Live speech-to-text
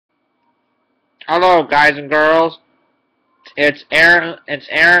Hello, guys and girls. It's Aaron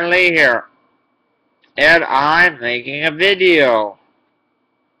Lee here, and I'm making a video.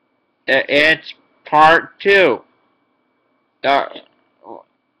 It's part 2. Uh,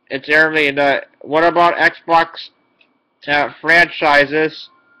 it's Aaron Lee. What about Xbox franchises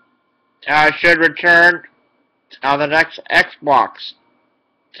should return on the next Xbox?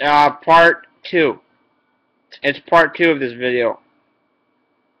 Part 2. It's part 2 of this video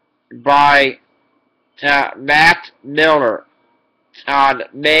by Matt Miller on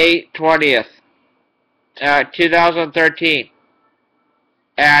May 20th, 2013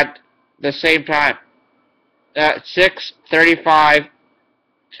 at the same time, 6:35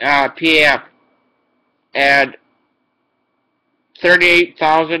 p.m. and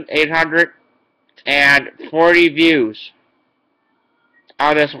 38,840 views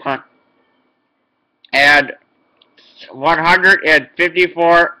on this one, and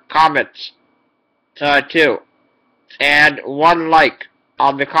 154 comments too, and 1 like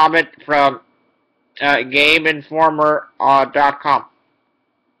on the comment from GameInformer.com.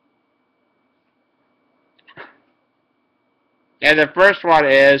 And the first one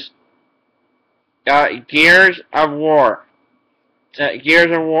is Gears of War.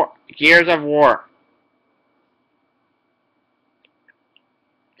 Gears of War. Gears of War.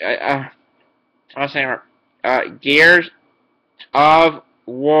 I'm saying Gears of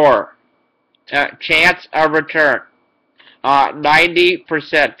War. Chance of return.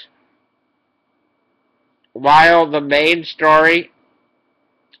 90%. While the main story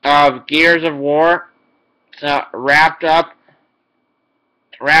of Gears of War wrapped up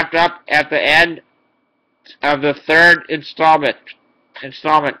at the end of the 3rd installment.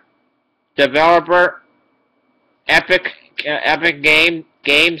 Developer Epic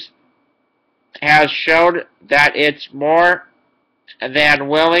Games has shown that it's more than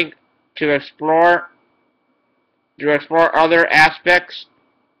willing to explore other aspects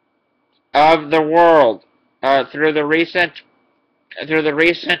of the world through the recent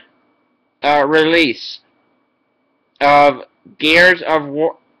release of Gears of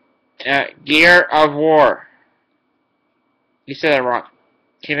War. Gear of War. You said that wrong.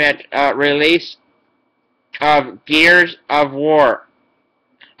 He meant release of Gears of War.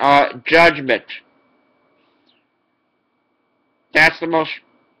 Judgment. That's the most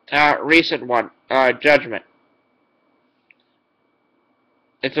recent one. Judgment.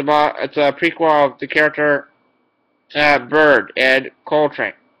 It's a prequel of the character Bird and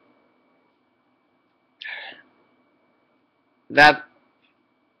Coltrane. That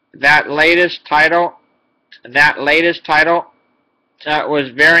latest title was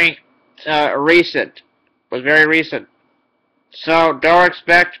very recent. So don't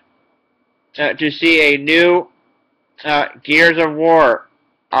expect to see a new Gears of War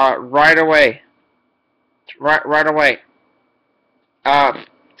right away. But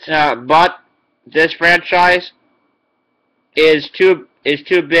this franchise is too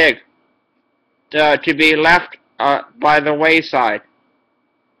big to be left by the wayside.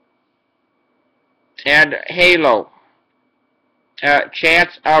 And Halo,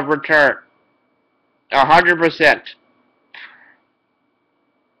 chance of return, 100%.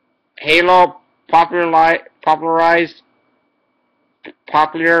 Halo popularized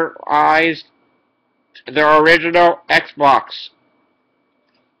the original Xbox,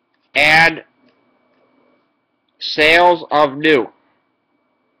 and sales of new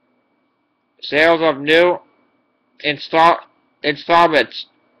installments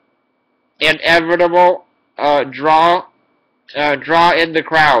inevitable draw in the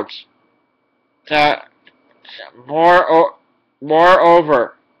crowds.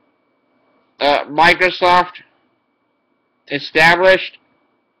 Moreover, Microsoft established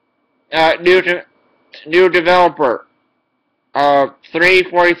new developer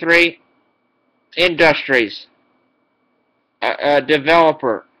 343 Industries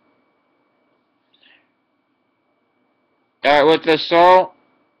developer with the sole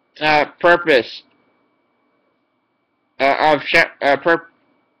purpose of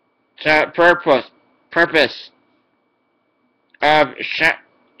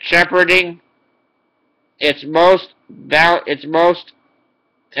shepherding its most valuable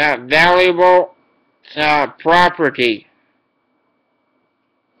property.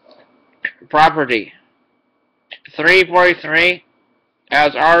 343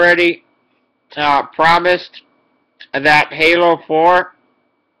 has already promised that Halo 4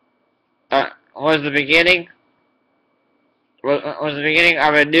 was the beginning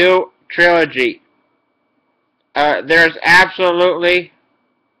of a new trilogy. There's absolutely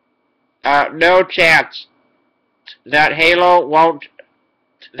no chance that Halo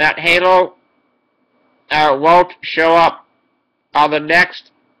won't show up on the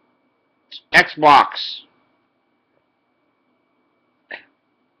next Xbox.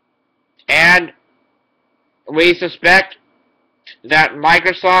 And we suspect that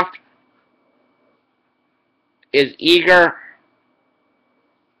Microsoft is eager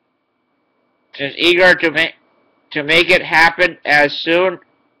to make it happen as soon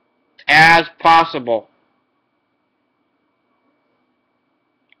as possible.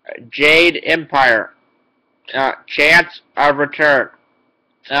 Jade Empire, chance of return,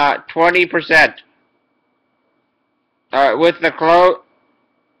 20%. With the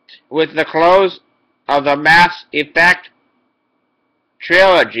close of the Mass Effect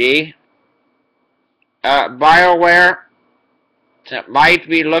trilogy, BioWare might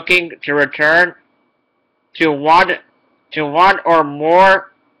be looking to return to one or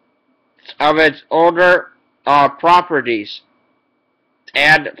more of its older properties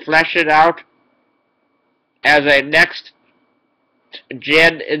and flesh it out as a next-gen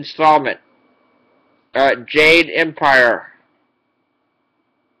installment. Jade Empire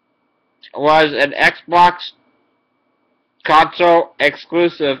was an Xbox console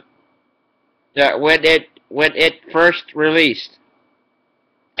exclusive when it first released,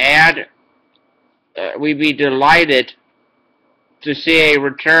 and we'd be delighted to see a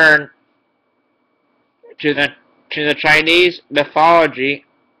return to the Chinese mythology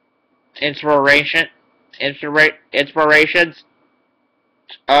inspirations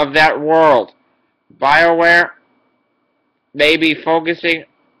of that world. BioWare may be focusing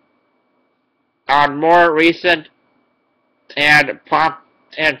on more recent and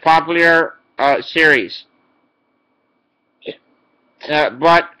popular series,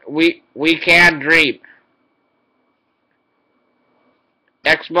 but we can dream.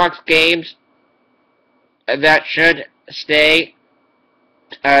 Xbox games that should stay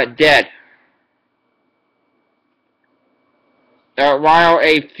dead. While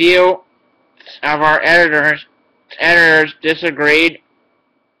a few of our editors disagreed,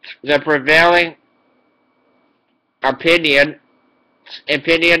 the prevailing opinion in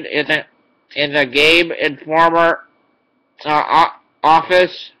the Game Informer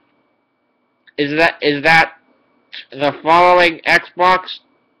office is that the following Xbox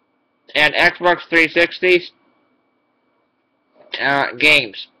and Xbox 360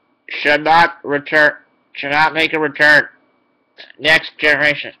 games should not make a return next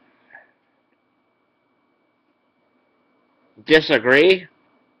generation. Disagree?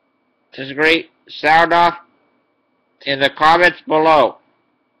 Sound off in the comments below.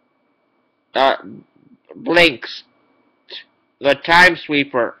 Blinks, the Time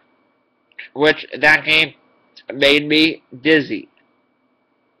Sweeper, which that game made me dizzy.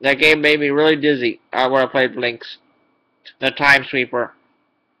 That game made me really dizzy when I played Blinks, the Time Sweeper.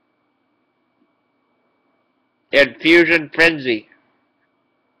 Infusion Frenzy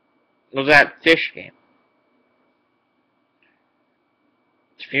was that fish game.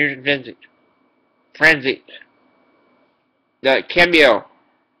 Infusion Frenzy. The Cameo.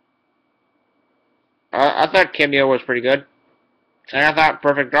 I thought Cameo was pretty good. And I thought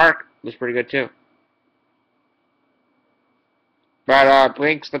Perfect Dark was pretty good too. But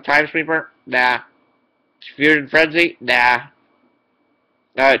Blinks the Time Sweeper? Nah. Fusion Frenzy? Nah.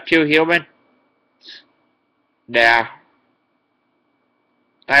 Too Human? Nah.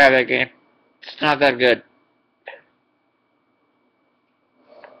 I have that game. It's not that good.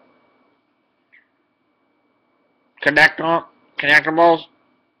 Connectables?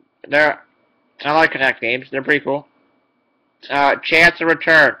 I like Connect games. They're pretty cool. Chance of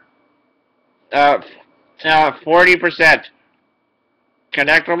return. 40%.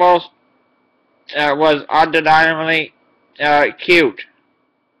 Connectables was undeniably cute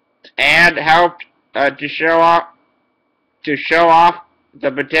and helped to show off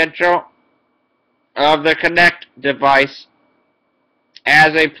the potential of the Kinect device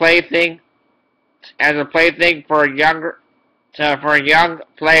as a plaything for young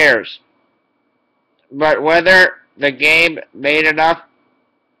players. But whether the game made enough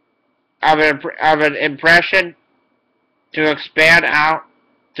of an impression to expand out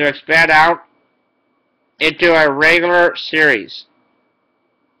into a regular series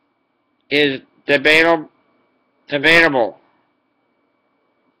is debatable.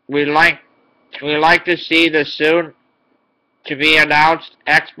 We like to see the soon to be announced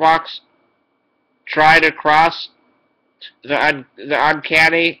Xbox try to cross the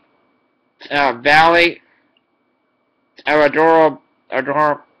uncanny valley of adorability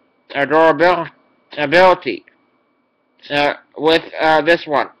with this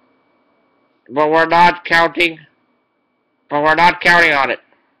one, but we're not counting on it.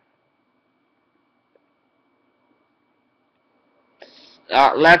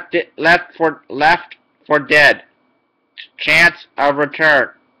 Left for Dead. Chance of return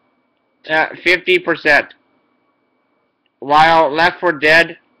 50%. While Left 4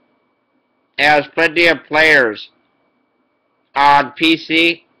 Dead has plenty of players on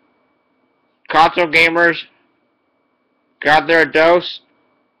PC, console gamers got their dose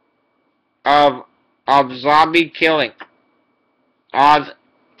of zombie killing on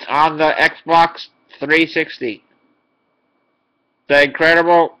the Xbox 360. The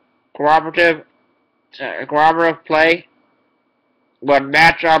incredible cooperative play would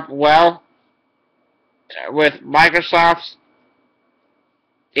match up well with Microsoft's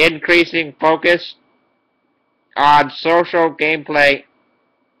increasing focus on social gameplay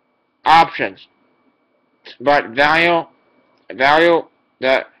options, but value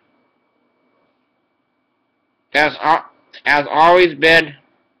that has always been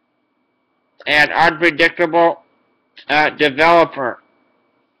an unpredictable developer.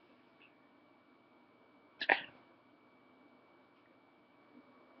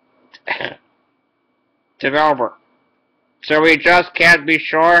 So we just can't be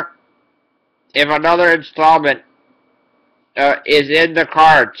sure if another installment is in the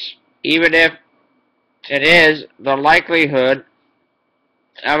cards, even if it is, the likelihood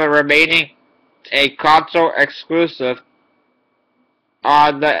of it remaining a console exclusive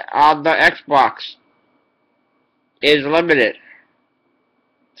on the Xbox is limited.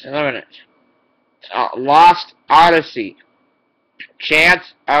 It's limited. Lost Odyssey,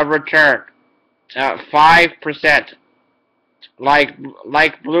 chance of return 5%. Like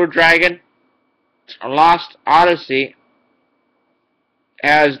Blue Dragon, Lost Odyssey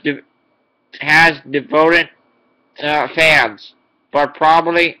has devoted fans, but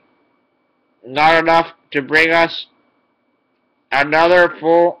probably not enough to bring us another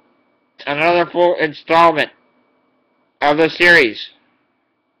full installment of the series.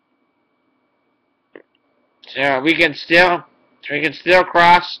 So we can still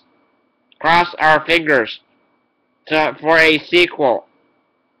cross our fingers for a sequel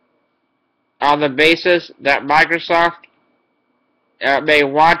on the basis that Microsoft may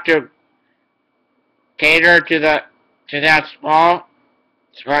want to cater to that small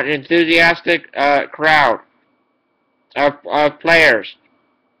but enthusiastic crowd of players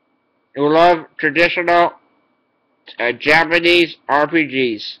who love traditional Japanese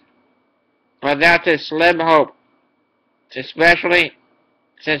RPGs. But that's a slim hope, especially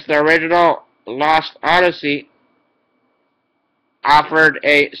since the original Lost Odyssey offered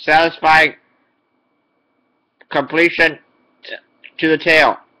a satisfying completion to the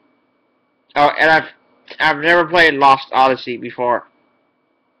tale. Oh, and I've never played Lost Odyssey before.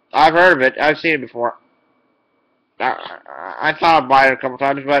 I've heard of it. I've seen it before. I thought about it a couple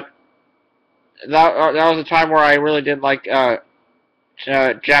times, but that was a time where I really didn't like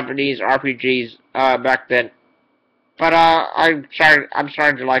Japanese RPGs back then. But I'm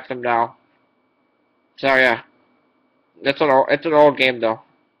starting to like them now. So yeah, it's an old game though.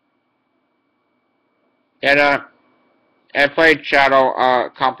 And I played Shadow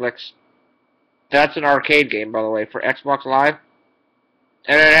Complex. That's an arcade game, by the way, for Xbox Live,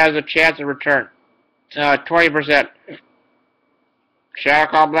 and it has a chance of return. 20%.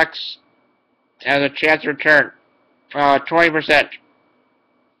 Shadow Complex has a chance to return. 20%.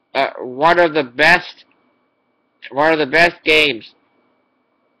 One of the best games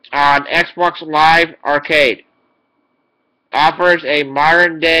on Xbox Live Arcade. Offers a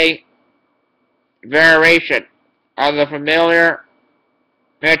modern day variation of the familiar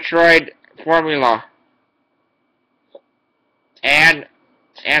Metroid formula, and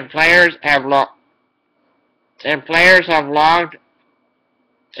players have longed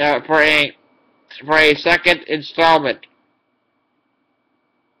for a second installment.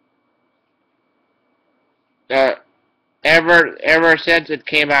 Ever since it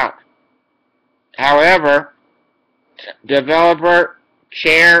came out. However, developer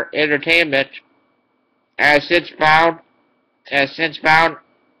Chair Entertainment has since found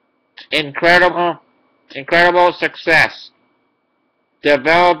incredible success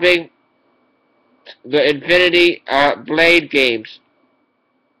developing the Infinity Blade games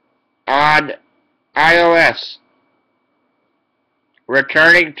on iOS,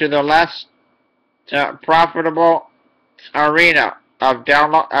 returning to the less profitable arena of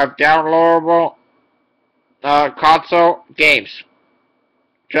downloadable console games.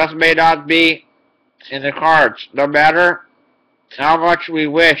 Just may not be in the cards, no matter how much we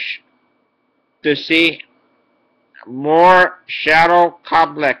wish to see more Shadow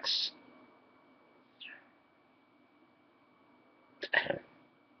Complex.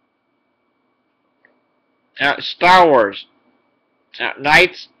 Star Wars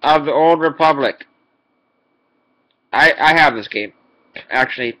Knights of the Old Republic. I have this game,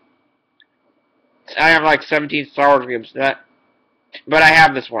 actually. I have like 17 Star Wars games, but I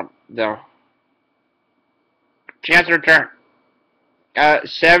have this one, though. Chance to return.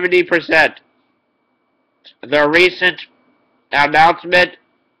 70%. The recent announcement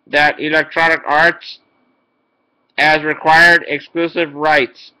that Electronic Arts has required exclusive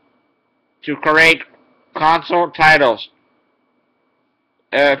rights to create console titles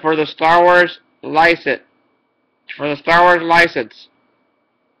for the Star Wars license.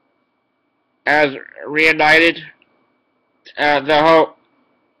 Has reunited the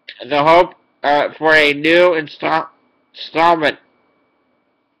hope for a new installment,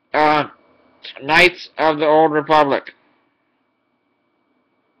 Knights of the Old Republic.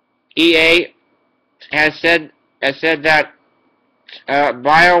 EA has said that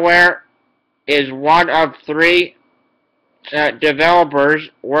BioWare is one of 3 developers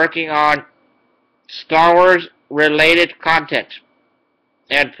working on Star Wars related content,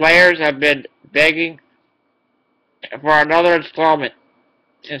 and players have been begging for another installment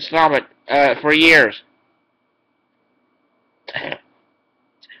for years.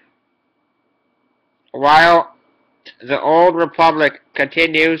 While the Old Republic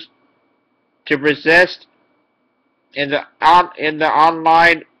continues to persist in the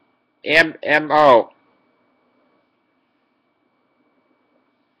online MMO.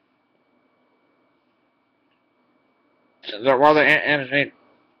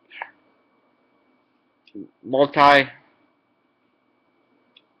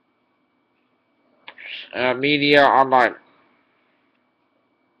 The media online.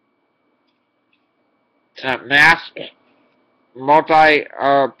 Mass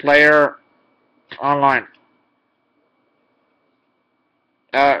multiplayer online.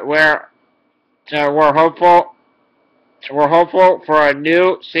 Where we're hopeful for a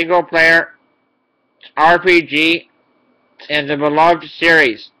new single player RPG in the beloved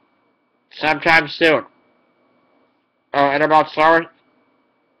series sometime soon. And about Star Wars,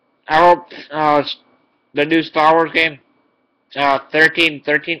 I hope the new Star Wars game, 13,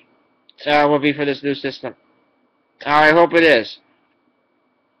 will be for this new system. I hope it is.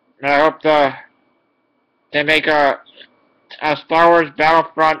 I hope they make a Star Wars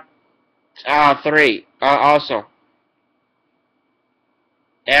Battlefront 3 also,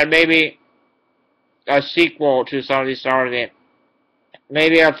 and maybe a sequel to some of these Star Wars games.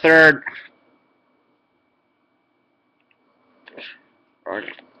 Maybe a third.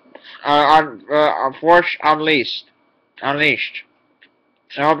 Force Unleashed. I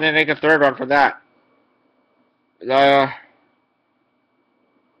hope they make a third one for that. The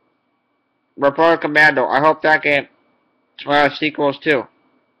Republic Commando. I hope that game will have sequels too.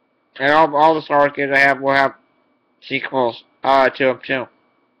 And all the Star Wars games I have will have sequels to them too.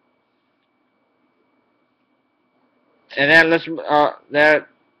 And then let's move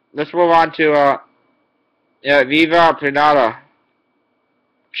on to Viva Pinata.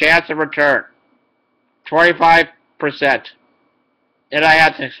 Chance of return. 25%. And I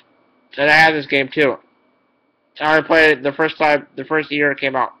had this game too. I only played it the first year it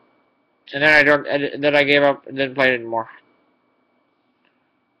came out. And then I gave up and didn't play it anymore.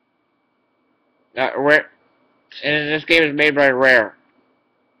 And this game is made by Rare.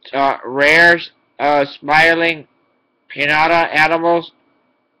 Rare's smiling pinata animals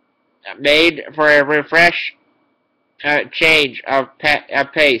made for a refresh change of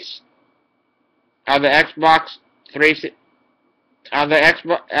pace on the Xbox 360. On the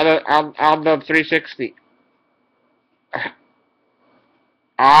 360.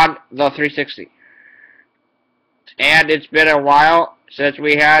 On the 360. And it's been a while since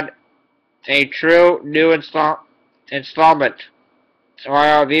we had a true new installment. So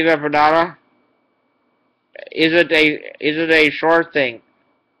Viva Pinata isn't a short thing.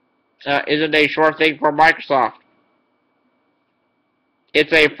 Isn't a short thing for Microsoft.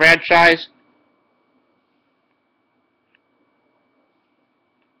 It's a franchise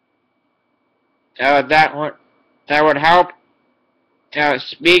that would help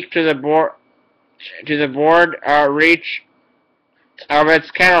speak to the board reach of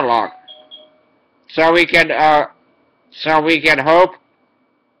its catalog. So we can hope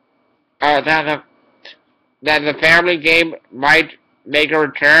that the family game might make a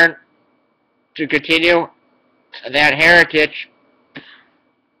return to continue that heritage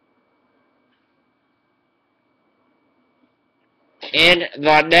in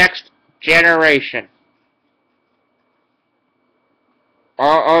the next generation.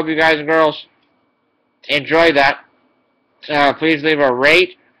 All of you guys and girls enjoy that. Please leave a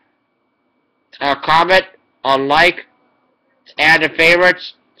rate, a comment, a like, add to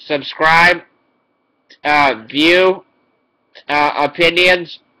favorites, subscribe, view,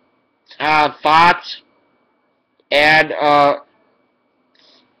 opinions, thoughts, and a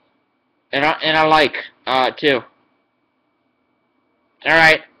like, too.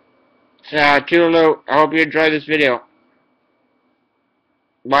 Alright, so, toodaloo. I hope you enjoyed this video.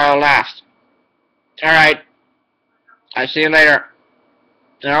 While it lasts. Alright, I see you later.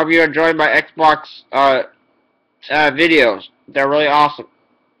 And I hope you enjoyed my Xbox, videos. They're really awesome.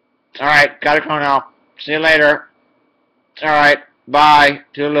 Alright, gotta go now. See you later. Alright, bye.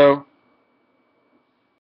 Toodaloo.